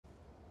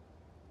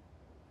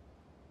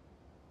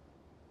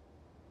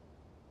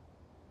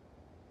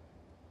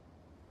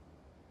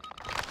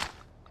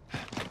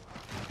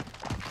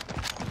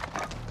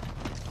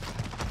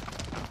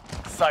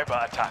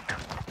cyber attack.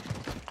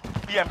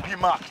 EMP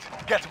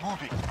marked. Get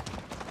moving.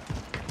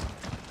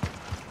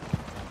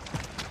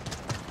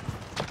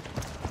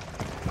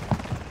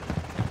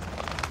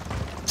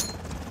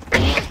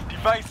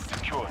 Device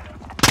secured.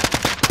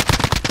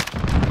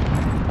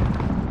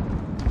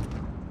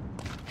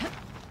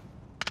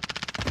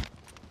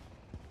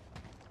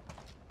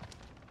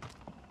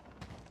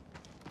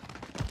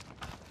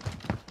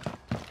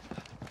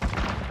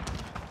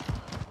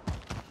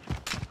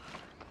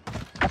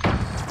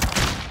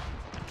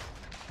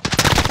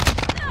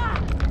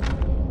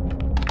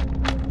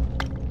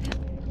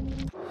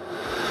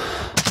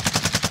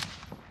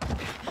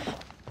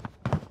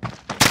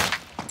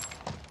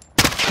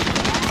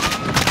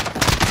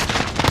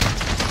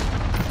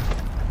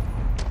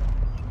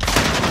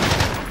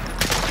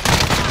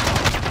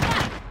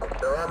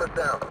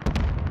 Down.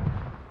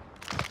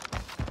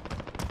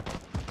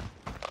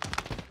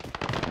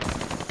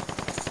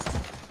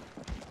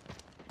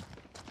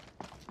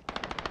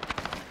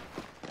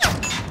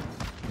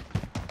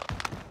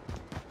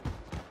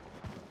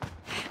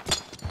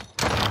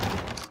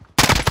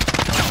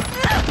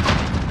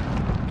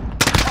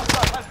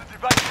 Hostile has the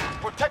device.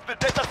 Protect the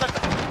data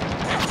center.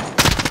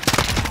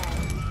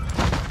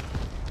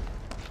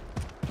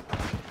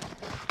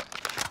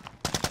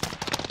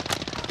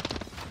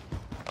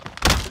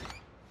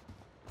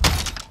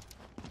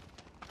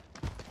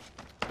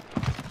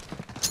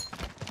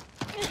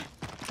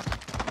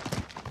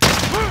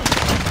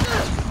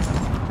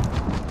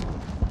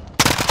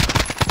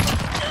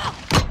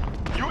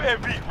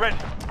 UAV ready.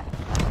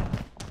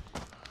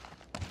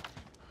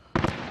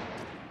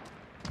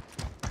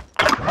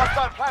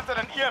 Hostile planted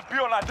an EMP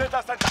on our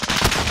data center.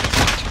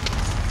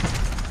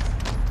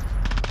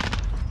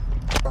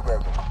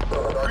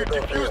 We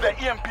defuse the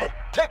EMP.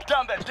 Take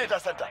down that data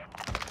center.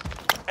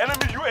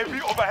 Enemy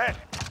UAV overhead.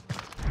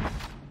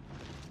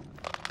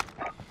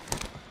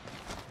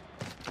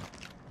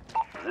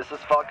 This is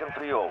Falcon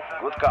 3-0.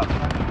 Good copy.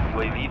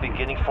 UAV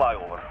beginning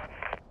flyover.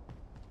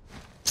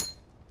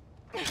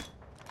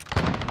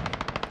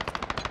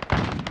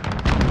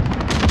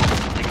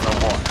 Signal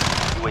 1.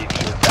 UAV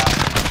is down.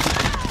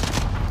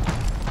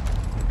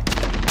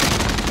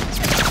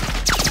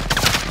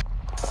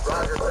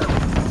 Roger, sir.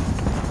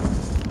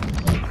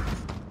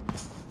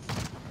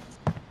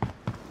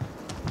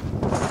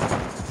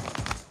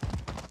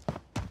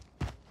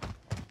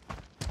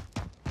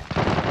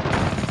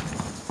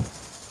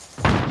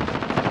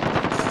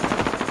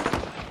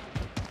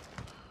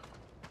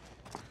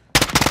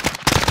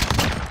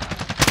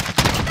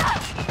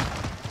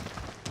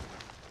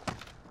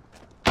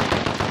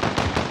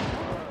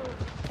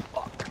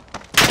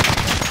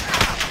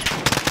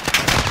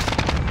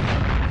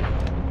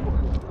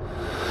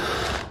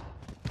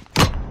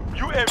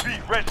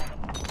 UAV ready.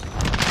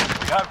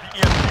 We have the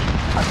EMP.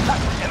 Attack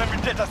the enemy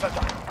data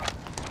center.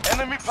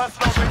 Enemy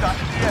personal radar in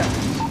the air.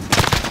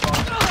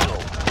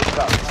 Good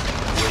copy.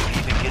 UAV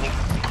beginning.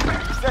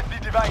 Set the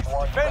device.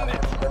 Defend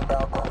it.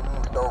 Inbound to the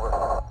east, over.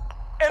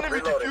 Enemy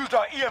Reloading. defused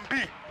our EMP.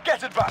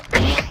 Get it back.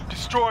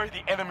 Destroy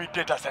the enemy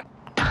data center.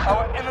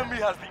 Our enemy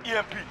has the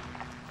EMP.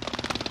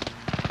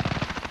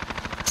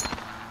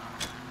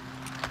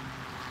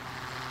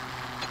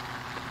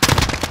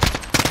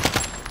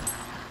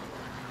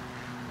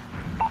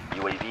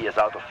 UAV is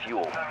out of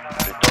fuel.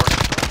 Return to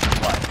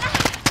supply.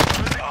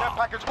 Friendly care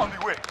package on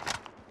the way.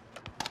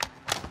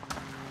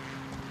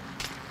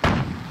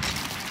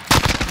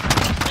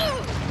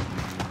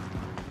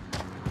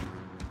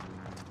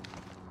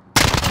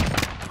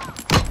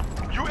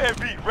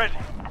 UAV ready.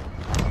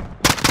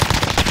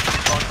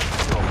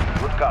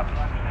 Good copy.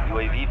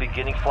 UAV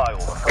beginning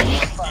flyover.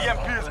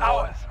 EMP is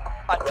ours.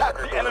 Attack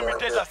the enemy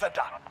data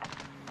center.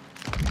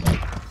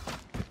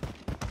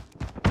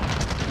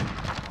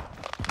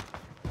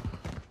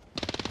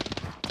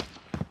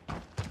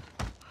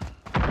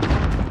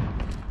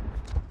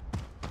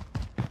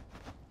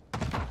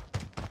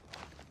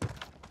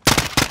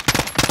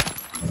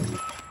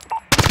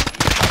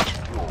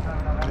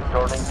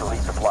 Returning to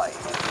resupply.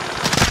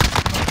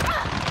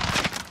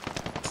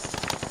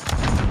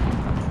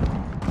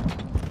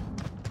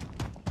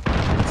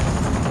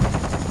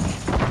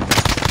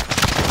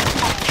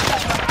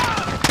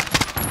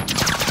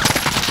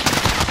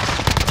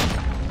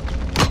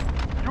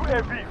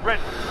 UAV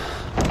ready.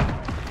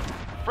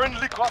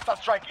 Friendly cluster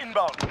strike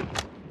inbound.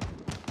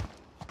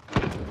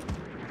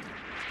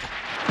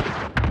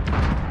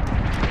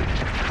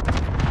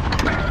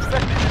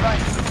 Set the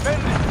device.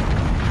 Defend it.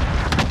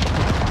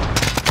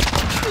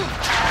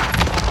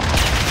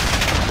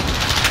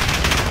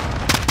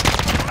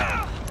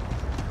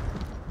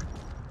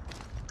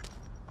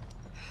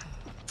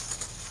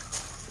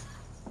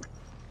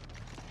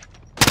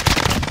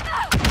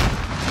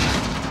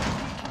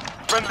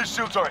 Friendly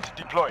shield turret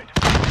deployed.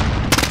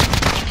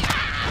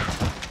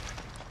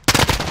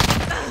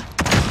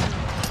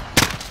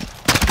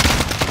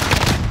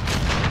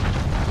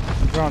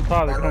 They're on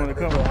top, they're coming,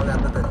 they're coming. On that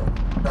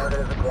position. Target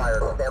is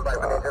acquired. Stand by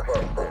for danger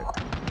close.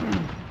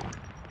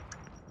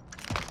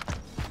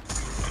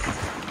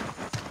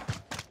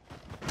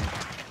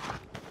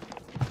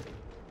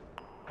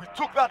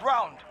 took that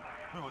round.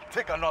 We will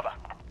take another.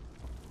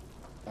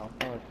 I'll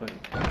probably put it.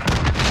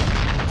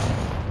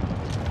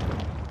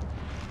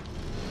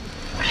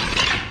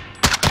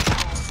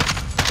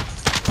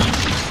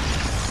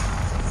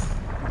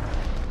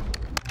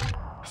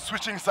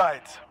 Switching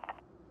sides.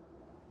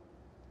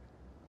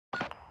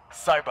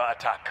 Cyber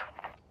attack.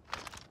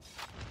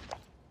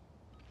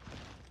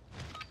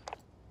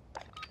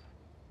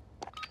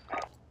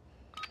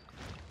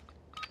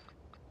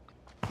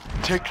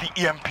 Take the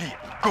EMP.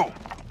 Go.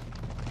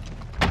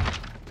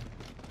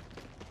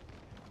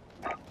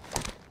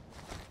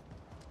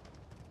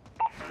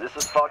 This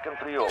is Falcon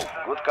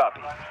 3-0. Good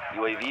copy.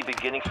 UAV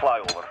beginning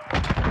flyover.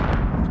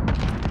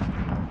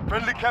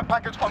 Friendly care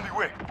package on the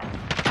way.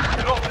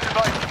 Get off the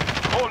device.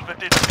 Hold the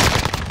data.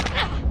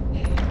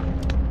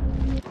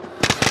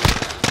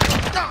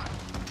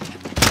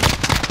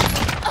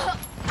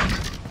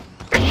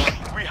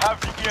 We have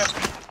the EMP.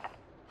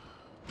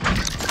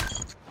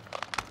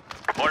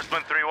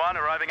 Horseman 3-1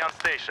 arriving on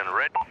station.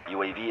 Red.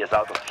 UAV is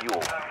out of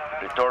fuel.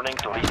 Returning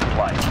to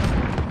resupply.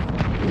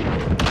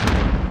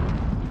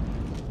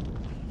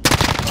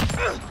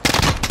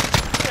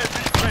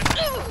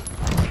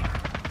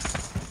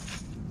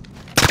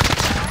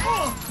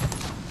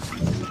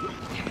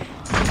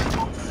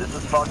 This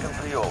is Falcon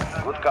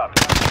 3-0. Good copy.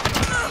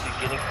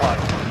 Beginning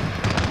flyover.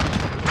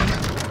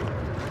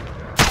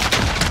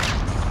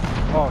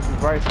 Oh,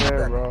 he's right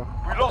there, bro.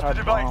 We lost the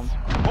device. Bomb.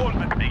 Hold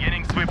it.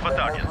 Beginning sweep for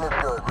target.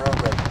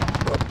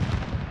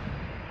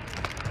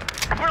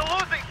 We're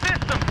losing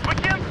systems. We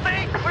can't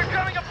stay. We're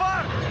coming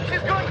apart.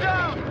 She's going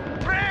down.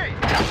 Pray.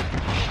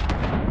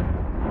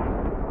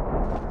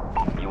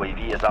 UAV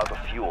is out of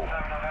fuel.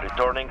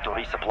 Returning to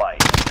resupply.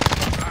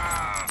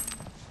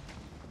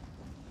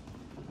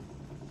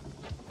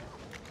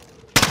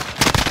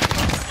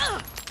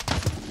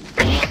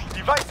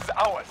 Device is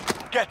ours.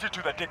 Get it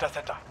to the data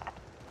center.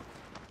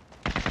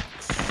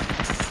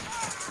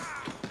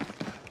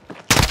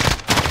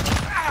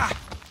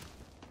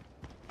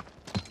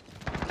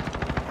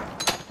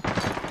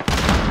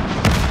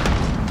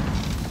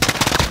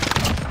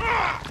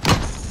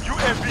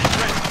 UAV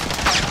ready.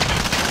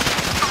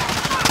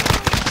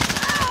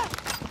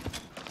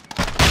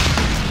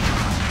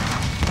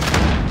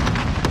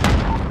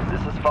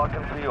 This is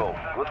Falcon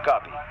 3-0. Good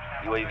copy.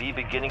 UAV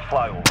beginning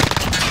flyover.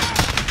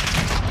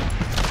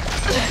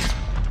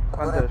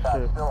 Under the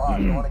ship. Still hot.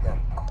 Going again.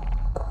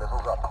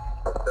 Missiles up.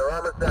 Their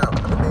armor's down.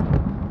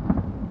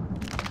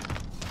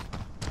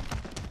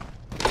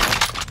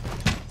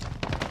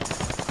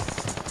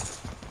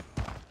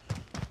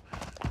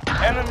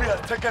 Enemy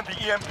has taken the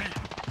EMP.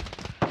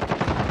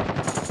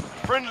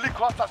 Friendly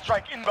cluster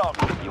strike inbound.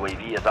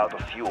 UAV is out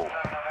of fuel.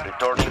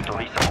 Returning to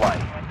resupply.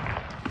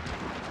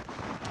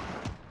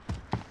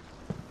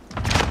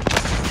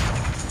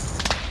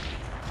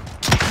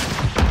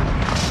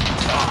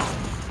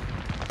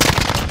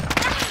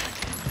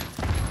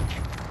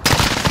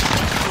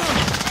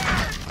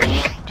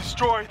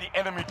 Destroy the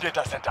enemy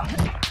data center.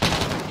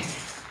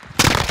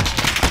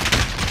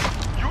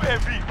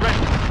 UAV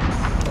ready.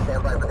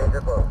 Stand by for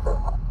danger close.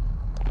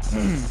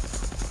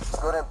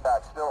 Good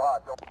impact. Still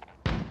hot. Don't...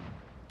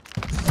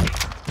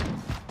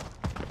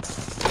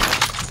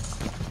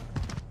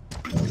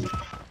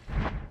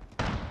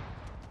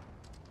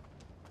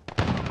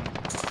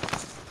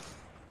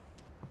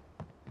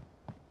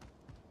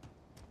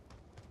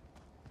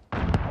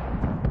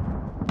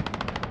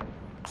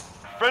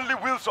 Friendly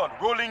Wilson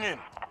rolling in.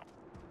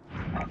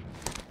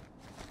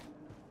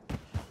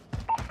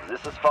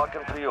 This is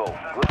Falcon 3-0.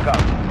 Good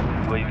copy.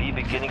 UAV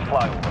beginning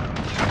flyover.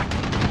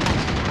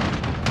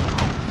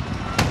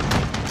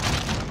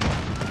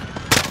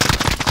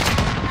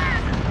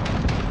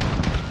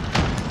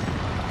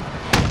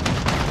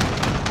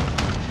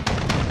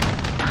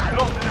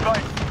 Lost the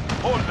device.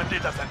 Hold the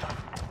data center.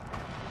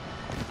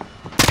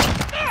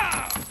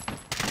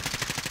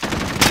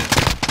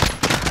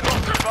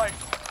 Lost the device.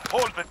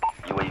 Hold the...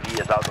 UAV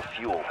is out of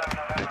fuel.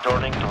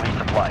 Returning to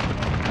resupply.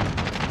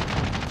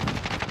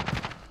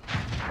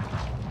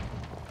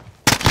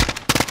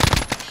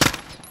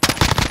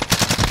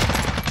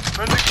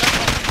 Friendly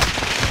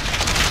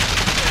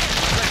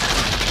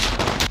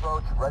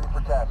Approach. Ready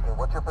for tasking.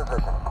 What's your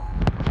position?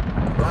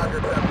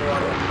 Roger,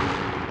 71.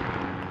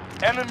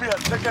 enemy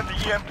has taken the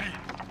EMP.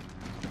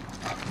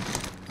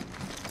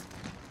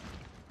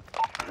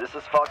 This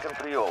is Falcon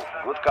 3-0.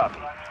 Good copy.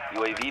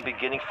 UAV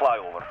beginning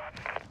flyover.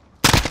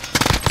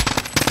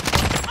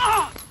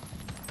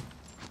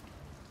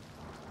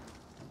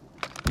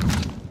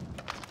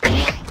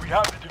 We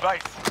have the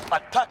device.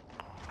 Attack.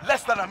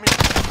 Less than a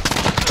minute.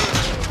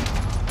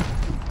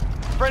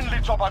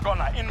 Friendly chopper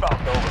gunner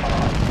inbound.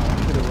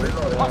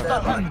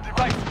 Hostile has the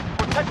device.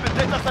 Protect the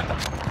data center.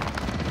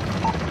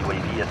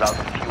 UAV is out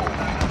of fuel.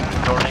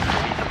 Returning to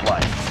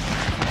resupply.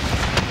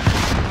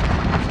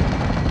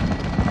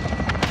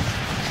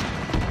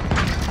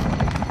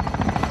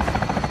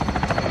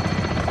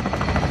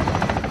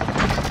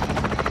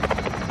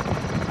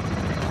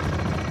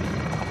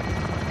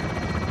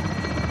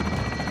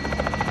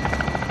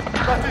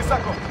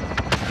 Seconds.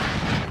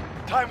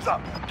 Time's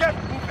up. Get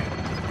moving.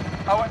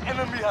 Our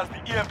enemy has the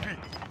EMP.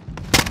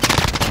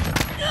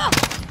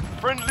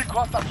 Friendly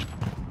contact.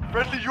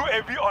 Friendly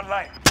UAV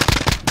online.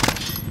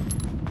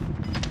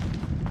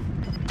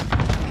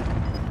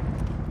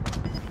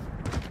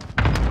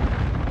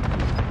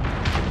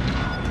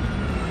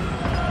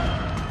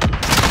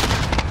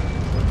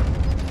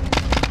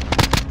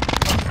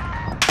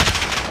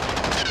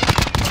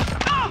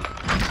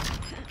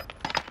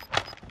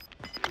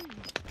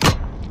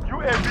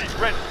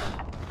 UAV ready.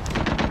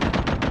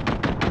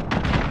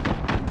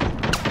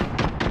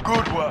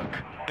 Good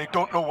work. They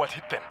don't know what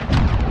hit them.